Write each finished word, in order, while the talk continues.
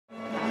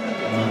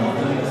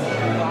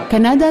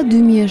Kanada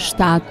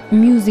 2007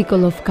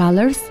 Musical of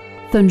Colors,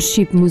 thënë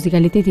shqip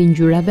muzikaliteti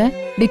ngjyrave,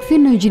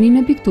 rikthen në gjininë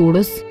e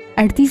pikturës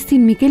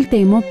artistin Mikel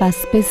Temos pas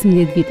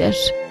 15 vitesh.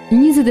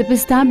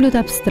 25 tablot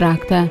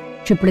abstrakte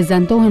që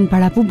prezantohen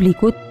para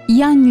publikut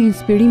janë një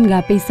inspirim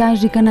nga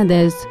peizazhi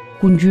kanadez,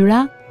 ku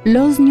ngjyra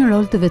loz një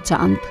rol të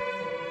veçantë.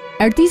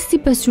 Artisti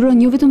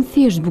pasqyron jo vetëm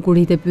thjesht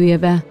bukuritë e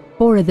pyjeve,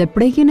 por edhe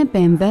prekjen e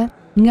pemëve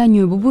nga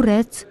një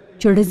buburrec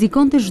që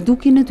rrezikonte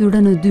zhdukjen e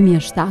tyre në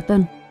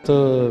 2007-ën.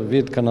 Këtë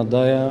vit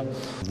Kanadaja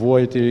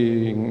vuajti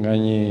nga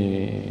një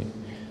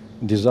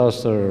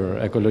disaster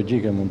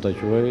ekologjike, mund ta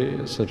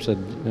quaj, sepse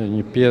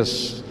një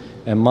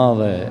pjesë e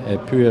madhe e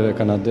pyjeve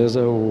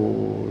kanadeze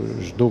u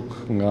zhduk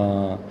nga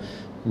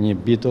një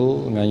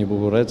beetle, nga një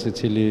buburrec i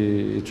cili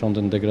i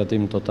çonte në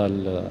degradim total.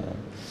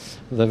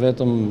 Dhe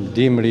vetëm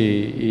dimri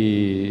i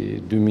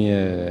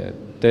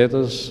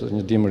 2008-s,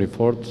 një dimër i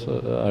fortë,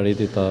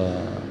 arriti ta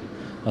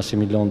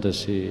asimilonte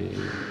si.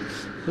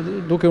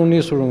 Duke u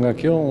nisur nga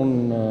kjo,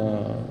 unë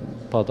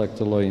pata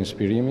këtë lloj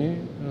inspirimi,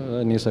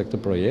 nisa këtë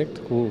projekt,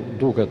 ku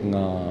duket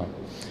nga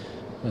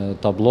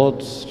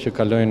tablot që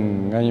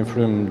kalojnë nga një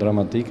frymë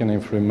dramatike në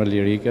një frymë më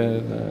lirike.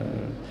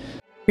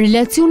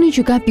 Relacioni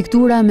që ka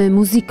piktura me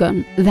muzikën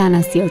dhe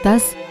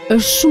anasjelltas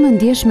është shumë e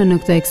ndjeshme në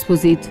këtë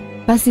ekspozitë,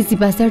 pasi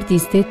sipas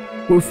artistit,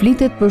 kur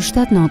flitet për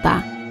 7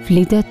 nota,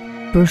 flitet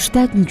për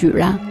 7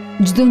 ngjyra.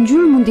 Çdo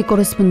ngjyrë mund t'i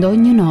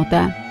korrespondojë një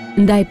note.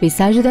 Ndaj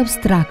peizazhet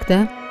abstrakte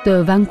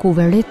të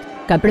Vancouverit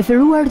ka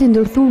preferuar të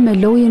ndërthur me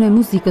lojën e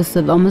muzikës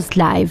së dhomës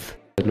live.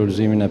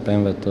 Lulëzimin e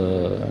pemëve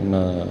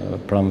në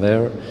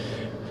pranverë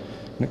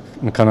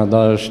në Kanada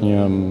është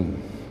një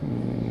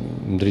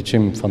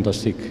ndriçim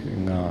fantastik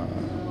nga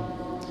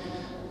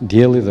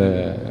dielli dhe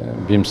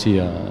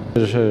bimësia.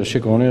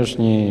 Shikoni,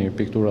 është një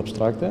pikturë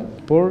abstrakte,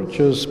 por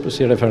që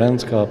si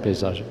referencë ka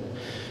peizazhe.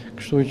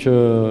 Kështu që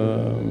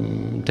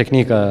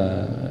teknika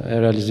e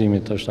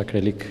realizimit është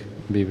akrilik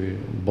mbi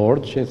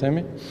bord, që i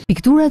themi.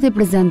 Pikturat e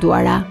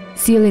prezantuara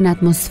sjellin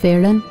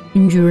atmosferën,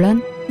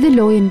 ngjyrën dhe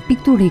lojën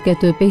pikturike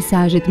të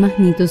peizazhit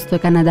mahnitus të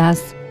Kanadas,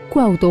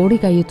 ku autori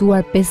ka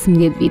jetuar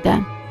 15 vite.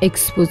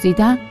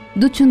 Ekspozita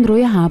do të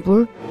qëndrojë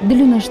hapur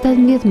deri në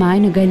 17 maj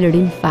në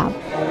galerinë Fab.